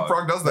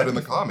Leapfrog does that in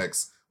the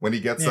comics. When he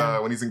gets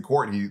when he's in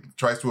court, he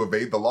tries to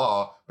evade the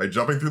law by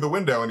jumping through the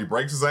window and he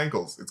breaks his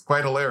ankles. It's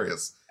quite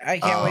hilarious. I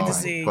can't wait to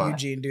see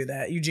Eugene do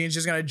that. Eugene's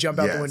just gonna jump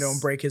out the window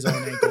and break his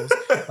own ankles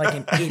like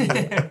an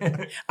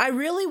idiot. I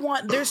really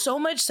want. There's so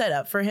much set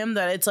up for him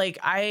that it's like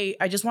I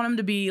just want him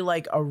to be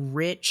like a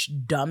rich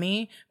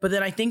dummy. But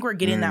then I think we're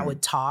getting that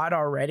with Todd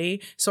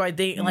already. So I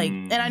think like,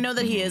 and I know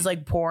that he is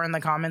like poor in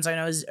the comments. I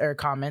know his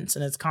comments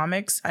in his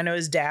comics. I know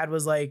his dad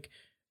was like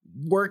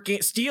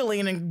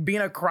stealing and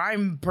being a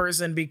crime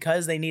person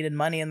because they needed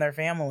money in their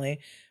family.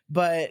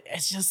 But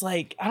it's just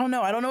like, I don't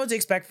know what to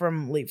expect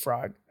from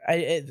Leapfrog,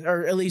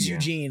 or at least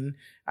Eugene.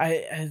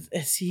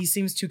 He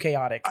seems too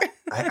chaotic.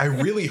 I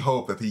really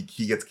hope that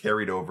he gets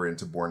carried over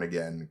into Born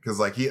Again, because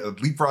like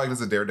Leapfrog is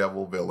a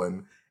Daredevil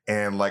villain,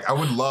 and like I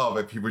would love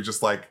if he was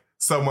just like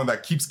someone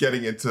that keeps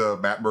getting into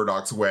Matt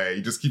Murdock's way.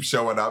 He just keeps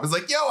showing up. It's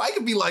like, yo, I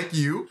can be like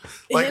you.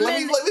 Like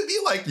let me be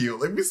like you.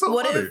 Let me be so funny.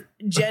 What if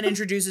Jen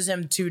introduces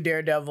him to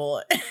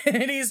Daredevil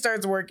and he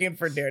starts working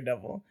for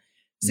Daredevil?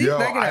 See,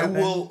 I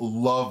will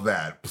love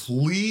that.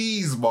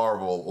 Please,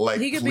 Marvel. Like,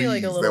 he could please, be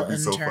like a little that'd be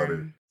so funny.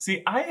 intern.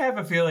 See, I have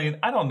a feeling,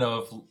 I don't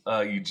know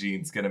if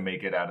Eugene's going to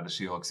make it out of the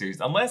She-Hulk series,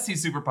 unless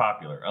he's super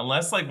popular.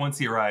 Unless, like, once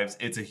he arrives,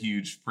 it's a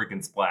huge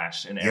freaking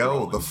splash. And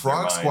the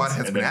Frog Squad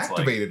has been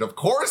activated. Like, of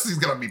course he's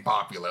going to be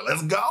popular.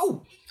 Let's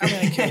go.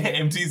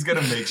 MT's going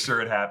to make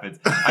sure it happens.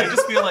 I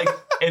just feel like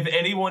if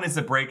anyone is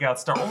a breakout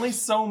star, only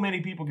so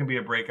many people can be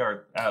a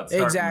breakout star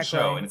from the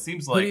show. And it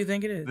seems like who do you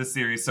think it is? The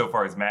series so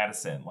far is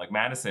Madison. Like,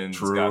 Madison's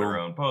got her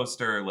own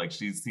poster. Like,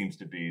 she seems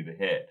to be the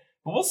hit.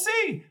 But we'll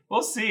see.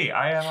 We'll see.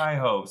 I have high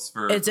hopes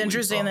for. It's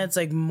interesting that it's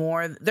like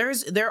more.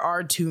 There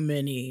are too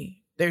many.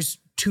 There's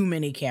too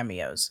many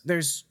cameos.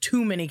 There's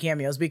too many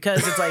cameos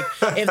because it's like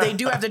if they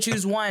do have to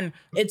choose one,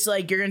 it's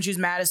like you're gonna choose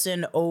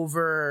Madison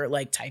over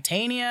like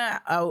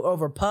Titania,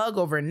 over Pug,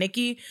 over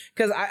Nikki.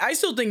 Because I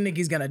still think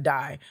Nikki's gonna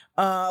die.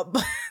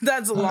 But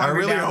that's longer. I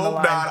really down hope the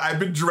line. not. I've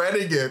been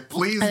dreading it.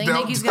 Please I think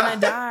don't. Nikki's gonna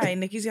die.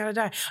 Nikki's gotta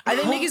die. I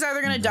think Nikki's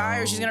either gonna die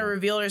or she's gonna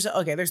reveal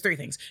herself. Okay, there's three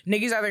things.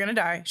 Nikki's either gonna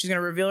die, she's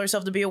gonna reveal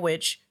herself to be a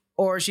witch,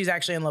 or she's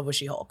actually in love with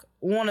She-Hulk.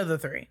 One of the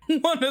three.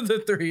 One of the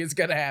three is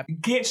gonna happen.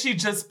 Can't she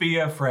just be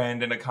a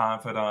friend and a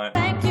confidant?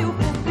 Thank you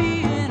for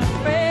being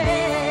a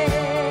friend.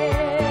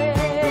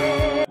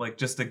 Like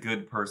just a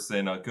good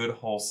person, a good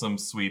wholesome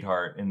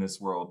sweetheart in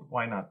this world.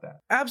 Why not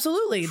that?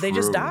 Absolutely. They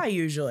just die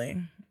usually.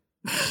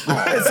 It's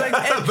like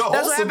that's The what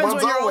wholesome happens ones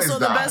when you're always also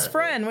the die. best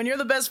friend. When you're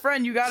the best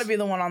friend, you got to be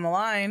the one on the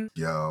line.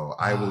 Yo,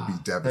 I will be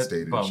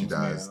devastated if she bums me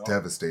dies. out.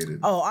 Devastated.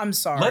 Oh, I'm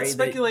sorry. Let's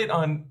speculate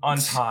on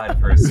Todd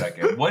for a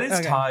second. What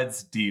is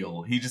Todd's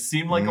deal? He just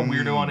seemed like a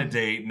weirdo on a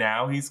date.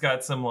 Now he's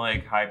got some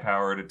like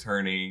high-powered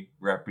attorney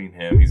repping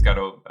him. He's got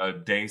a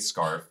day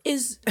scarf.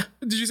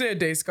 Did you say a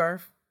day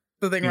scarf?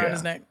 The thing around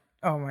his neck?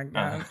 Oh my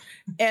God.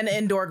 And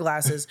indoor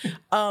glasses.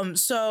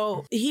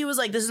 So he was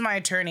like, this is my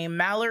attorney.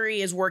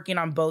 Mallory is working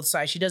on both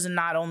sides. She doesn't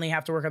not only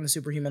have to work on the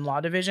superhuman law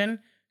division,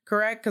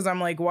 correct? Because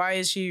I'm like, why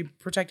is she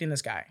protecting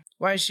this guy?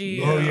 Why is she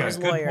his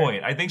lawyer? Good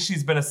point. I think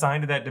she's been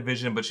assigned to that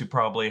division, but she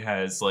probably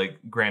has like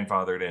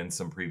grandfathered in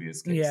some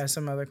previous cases. Yeah,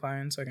 some other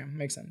clients. Okay,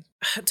 makes sense.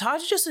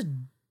 Todd's just a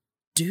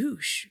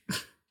douche.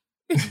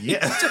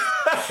 Yeah.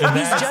 And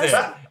that's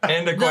it.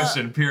 End of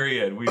question,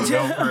 period. We no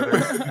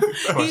further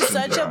He's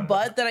such a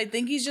butt that I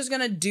think he's just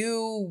gonna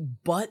do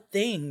butt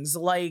things.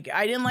 Like,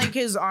 I didn't like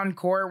his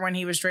encore when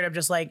he was straight up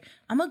just like,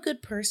 I'm a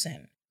good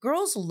person.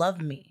 Girls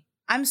love me.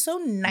 I'm so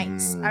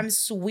nice. I'm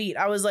sweet.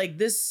 I was like,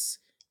 this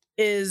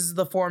is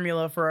the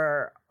formula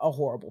for a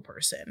horrible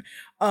person.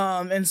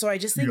 And so I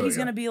just think he's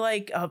gonna be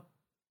like a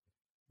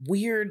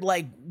weird,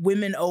 like,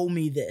 women owe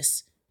me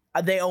this.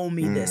 They owe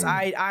me this.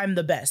 I'm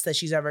the best that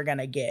she's ever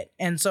gonna get.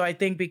 And so I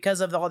think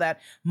because of all that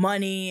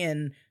money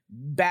and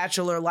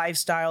bachelor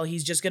lifestyle,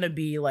 he's just gonna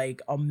be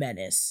like a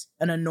menace,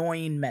 an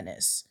annoying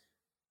menace.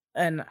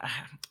 And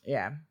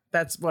yeah,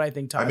 that's what I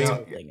think Todd's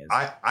whole thing is.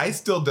 I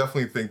still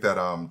definitely think that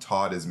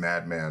Todd is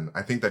Madman.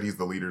 I think that he's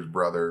the leader's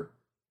brother,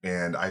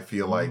 and I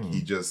feel like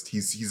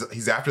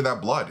he's after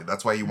that blood.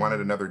 That's why he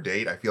wanted another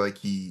date. I feel like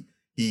he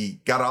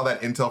got all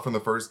that intel from the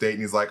first date,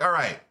 and he's like, all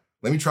right,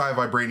 let me try a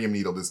vibranium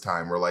needle this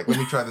time, or like, let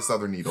me try this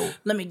other needle.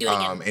 Let me do it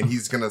again. And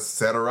he's gonna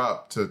set her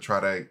up to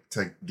try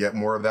to get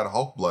more of that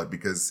Hulk blood,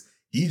 because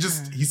he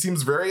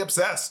seems very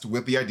obsessed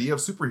with the idea of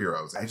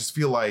superheroes. I just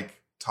feel like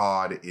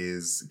Todd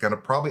is gonna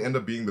probably end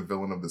up being the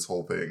villain of this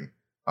whole thing,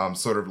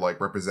 sort of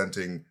like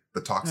representing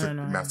the toxic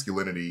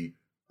masculinity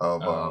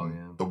of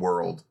the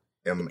world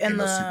in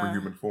a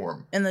superhuman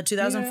form. In the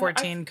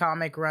 2014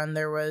 comic run,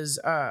 there was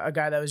a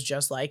guy that was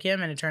just like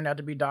him, and it turned out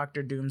to be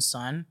Doctor Doom's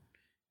son.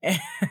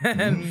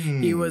 And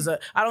he was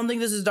I don't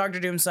think this is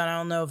Doctor Doom's son. I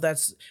don't know if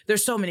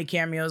there's so many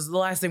cameos. The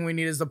last thing we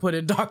need is to put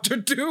in Doctor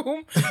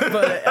Doom.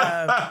 But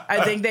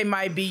I think they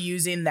might be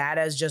using that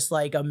as just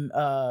like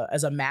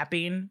as a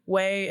mapping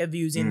way of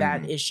using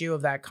that issue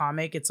of that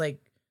comic. It's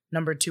like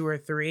number 2 or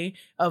 3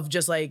 of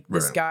just like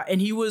this guy. And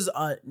he was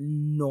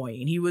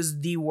annoying. He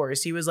was the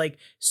worst. He was like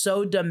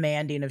so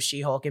demanding of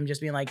She-Hulk and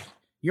just being like,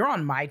 you're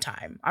on my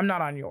time. I'm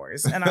not on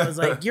yours. And I was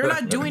like, you're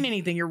not doing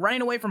anything. You're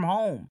running away from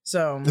home.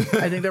 So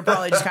I think they're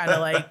probably just kind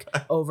of like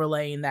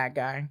overlaying that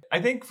guy.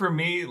 I think for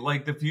me,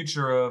 like the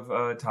future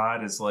of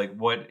Todd is like,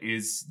 what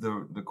is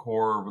the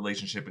core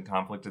relationship and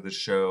conflict of the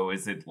show?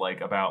 Is it like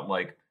about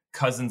like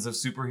cousins of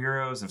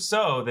superheroes? If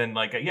so, then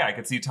like, yeah, I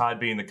could see Todd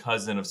being the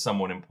cousin of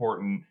someone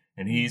important.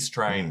 And he's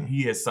trying,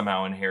 he has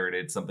somehow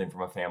inherited something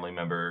from a family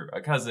member,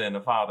 a cousin,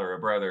 a father, a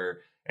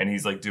brother, and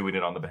he's like doing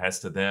it on the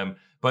behest of them.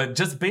 But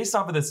just based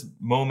off of this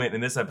moment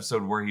in this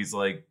episode where he's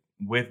like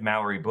with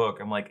Mallory Book,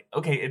 I'm like,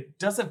 okay, it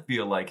doesn't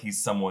feel like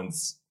he's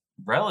someone's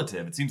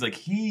relative. It seems like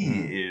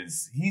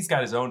he's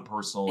got his own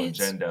personal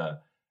agenda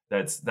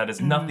that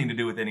has nothing to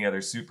do with any other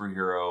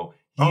superhero.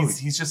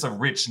 He's just a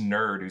rich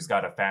nerd who's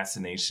got a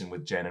fascination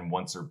with Jen and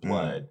wants her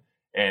blood.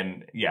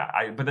 And yeah,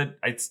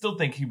 I still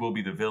think he will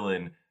be the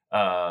villain.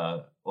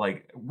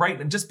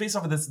 Just based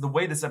off of this, the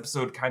way this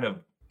episode kind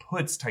of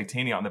puts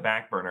Titania on the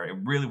back burner, it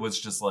really was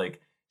just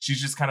like,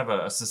 she's just kind of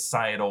a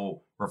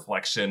societal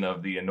reflection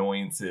of the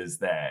annoyances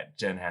that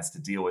Jen has to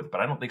deal with.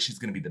 But I don't think she's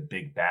going to be the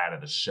big bad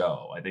of the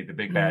show. I think the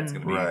big bad's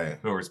going to be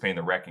whoever's paying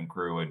the wrecking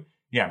crew. And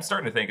yeah, I'm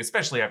starting to think,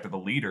 especially after the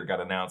leader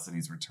got announced that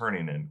he's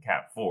returning in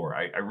Cap 4,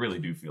 I really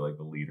do feel like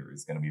the leader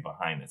is going to be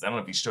behind this. I don't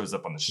know if he shows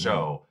up on the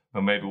show,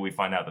 but maybe we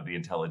find out that the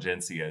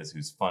intelligentsia is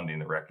who's funding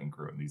the wrecking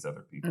crew and these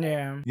other people.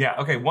 Yeah.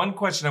 Okay. One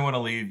question I want to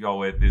leave y'all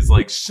with is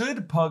like,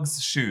 should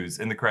Pug's shoes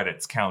in the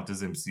credits count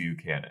as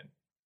MCU canon?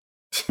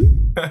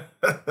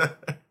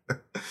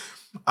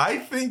 I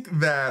think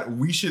that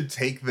we should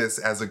take this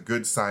as a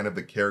good sign of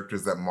the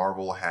characters that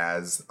Marvel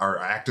are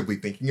actively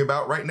thinking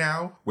about right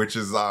now, which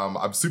is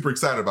I'm super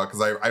excited about,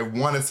 because I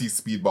want to see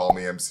Speedball in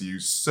the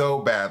MCU so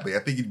badly. I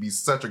think he'd be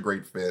such a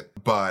great fit,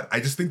 but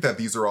I just think that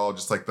these are all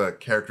just like the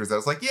characters that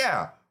it's like,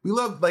 yeah, we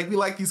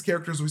like these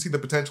characters, we see the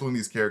potential in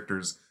these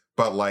characters,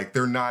 but like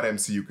they're not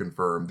MCU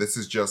confirmed. This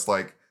is just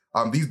like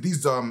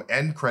these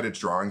end credits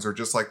drawings are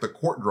just like the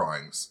court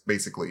drawings,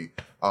 basically.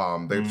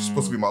 They're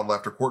supposed to be modeled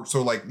after court,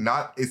 so like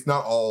it's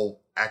not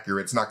all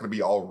accurate. It's not going to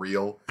be all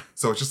real.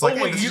 So it's just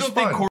like, wait, you don't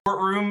think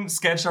courtroom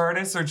sketch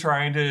artists are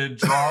trying to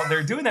draw?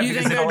 They're doing that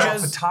because they don't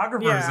have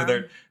photographers. Yeah.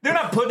 They're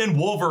not putting in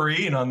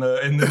Wolverine in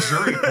the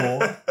jury pool.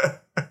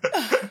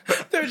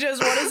 They're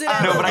just, what is it?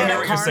 No, but I hear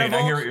what you're saying.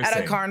 At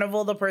a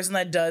carnival, the person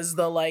that does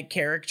the like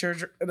caricature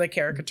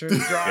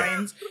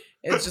drawings,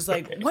 it's just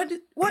like, what?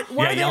 Why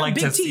do they have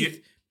big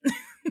teeth?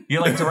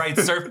 You like to ride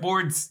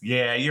surfboards?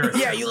 Yeah, you like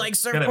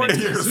surfboards.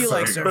 You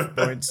like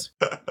surfboards.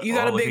 You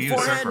got a big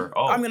forehead.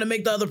 I'm gonna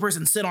make the other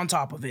person sit on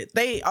top of it.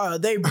 They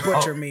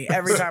butcher me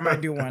every time I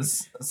do one.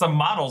 Some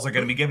models are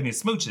gonna be giving you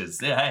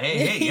smooches. Yeah,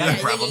 hey, I'm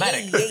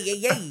problematic.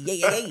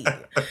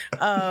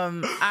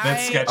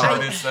 That sketch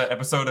artist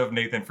episode of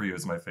Nathan For You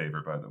is my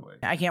favorite, by the way.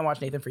 I can't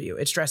watch Nathan For You.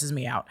 It stresses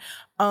me out.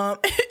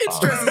 It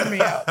stresses me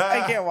out.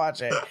 I can't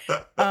watch it.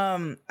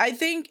 I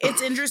think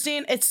it's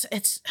interesting.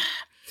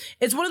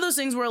 It's one of those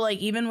things where like,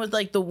 even with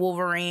like the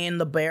Wolverine,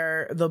 the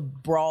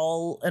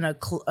brawl in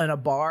a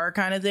bar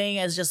kind of thing,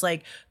 is just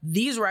like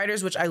these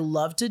writers, which I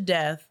love to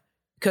death,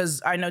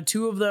 because I know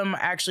 2 of them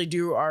actually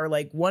are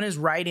like, one is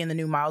writing the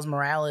new Miles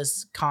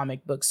Morales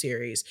comic book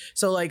series.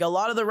 So like a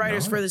lot of the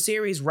writers for the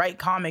series write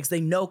comics. They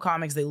know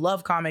comics. They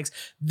love comics.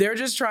 They're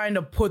just trying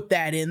to put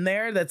that in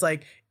there. That's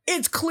like,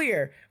 it's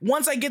clear.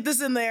 Once I get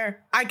this in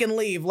there, I can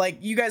leave. Like,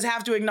 you guys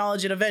have to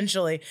acknowledge it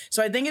eventually.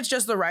 So I think it's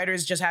just the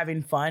writers just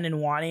having fun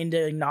and wanting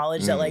to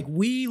acknowledge that, like,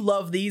 we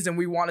love these and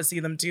we want to see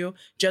them too,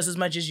 just as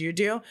much as you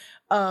do.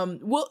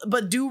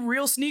 But do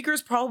real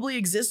sneakers probably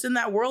exist in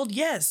that world?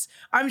 Yes.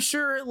 I'm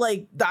sure,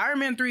 like, the Iron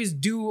Man 3s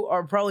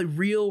are probably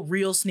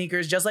real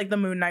sneakers, just like the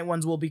Moon Knight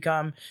ones will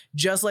become,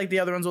 just like the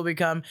other ones will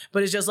become.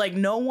 But it's just like,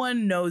 no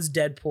one knows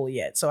Deadpool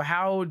yet. So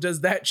how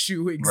does that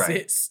shoe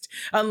exist?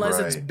 Unless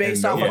it's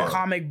based off a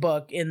comic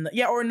book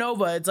or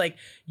Nova. It's like,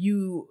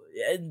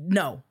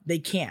 no, they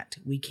can't.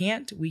 We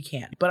can't.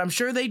 But I'm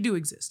sure they do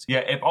exist. Yeah,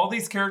 if all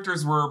these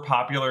characters were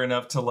popular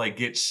enough to like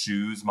get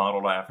shoes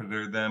modeled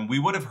after them, we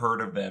would have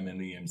heard of them in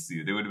the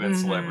MCU. They would have been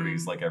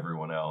celebrities like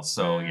everyone else.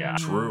 So yeah,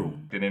 true.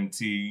 And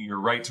MT, you're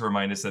right to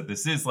remind us that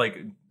this is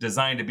like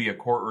designed to be a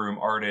courtroom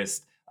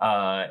artist.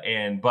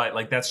 But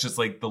like that's just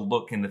like the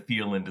look and the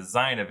feel and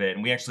design of it.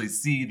 And we actually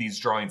see these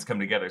drawings come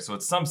together. So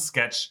it's some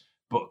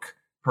sketchbook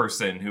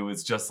person who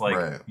is just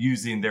like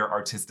using their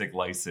artistic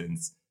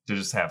license to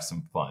just have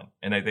some fun.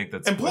 And I think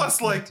that's and plus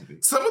like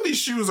some of these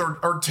shoes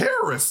are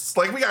terrorists.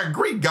 Like we got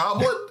Green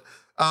Goblin.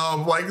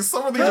 Like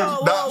some of these are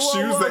not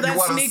shoes that you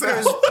want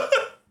to sell.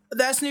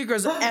 That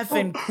sneaker's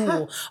effing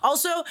cool.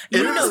 Also,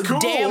 you know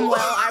damn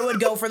well I would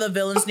go for the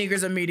villain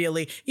sneakers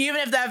immediately. Even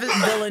if that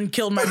villain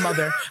killed my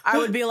mother, I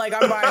would be like,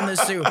 I'm buying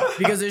this shoe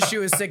because this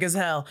shoe is sick as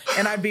hell.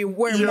 And I'd be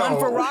wearing one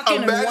for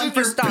rocking and one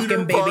for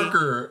stocking, baby.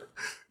 Parker.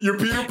 You're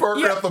Peter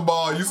Parker at the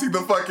mall. You see the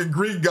fucking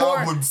Green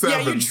Goblin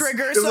 7. Yeah, you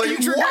trigger. So you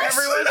trigger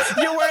everyone.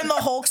 You're wearing the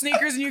Hulk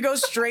sneakers and you go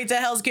straight to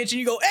Hell's Kitchen.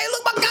 You go, hey,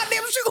 look my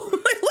goddamn shoe.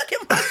 Like, look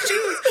at my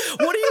shoes.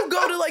 What do you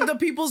go to like the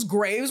people's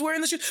graves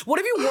wearing the shoes? What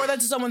if you wore that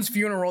to someone's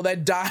funeral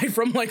that died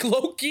from like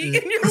Loki?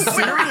 And you're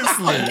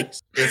seriously,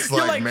 it's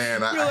like,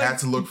 man, I had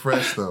to look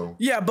fresh though.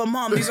 Yeah, but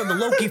mom, these are the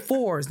Loki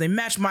 4s. They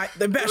match my suit.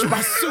 They match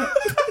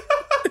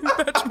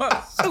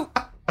my suit.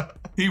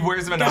 He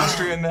wears them in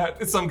Austria and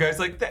that some guy's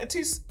like,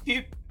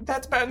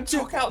 that's been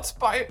took out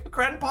by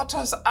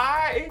Grandpa's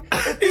eye.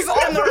 He's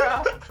on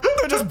there.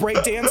 They're just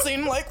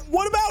breakdancing. Like,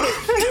 what about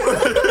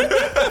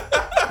it?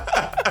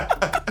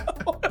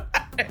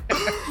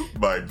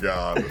 My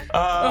God.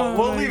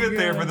 We'll leave it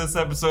there for this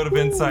episode of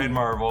Inside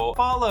Marvel.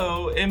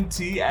 Follow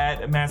MT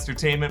at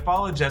Mastertainment.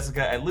 Follow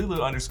Jessica at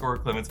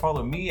Lulu_Clements.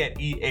 Follow me at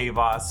EA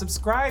Voss.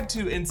 Subscribe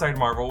to Inside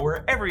Marvel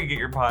wherever you get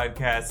your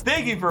podcasts.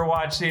 Thank you for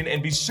watching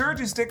and be sure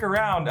to stick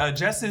around.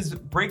 Jess's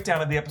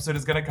breakdown of the episode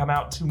is going to come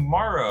out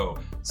tomorrow.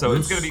 So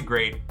it's going to be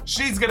great.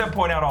 She's going to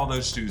point out all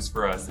those shoes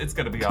for us. It's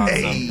going to be awesome.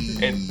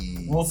 Hey.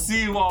 And we'll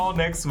see you all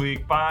next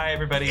week. Bye,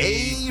 everybody.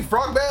 Hey,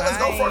 Frogman, let's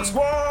go Frog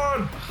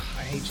Squad.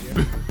 I hate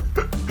you.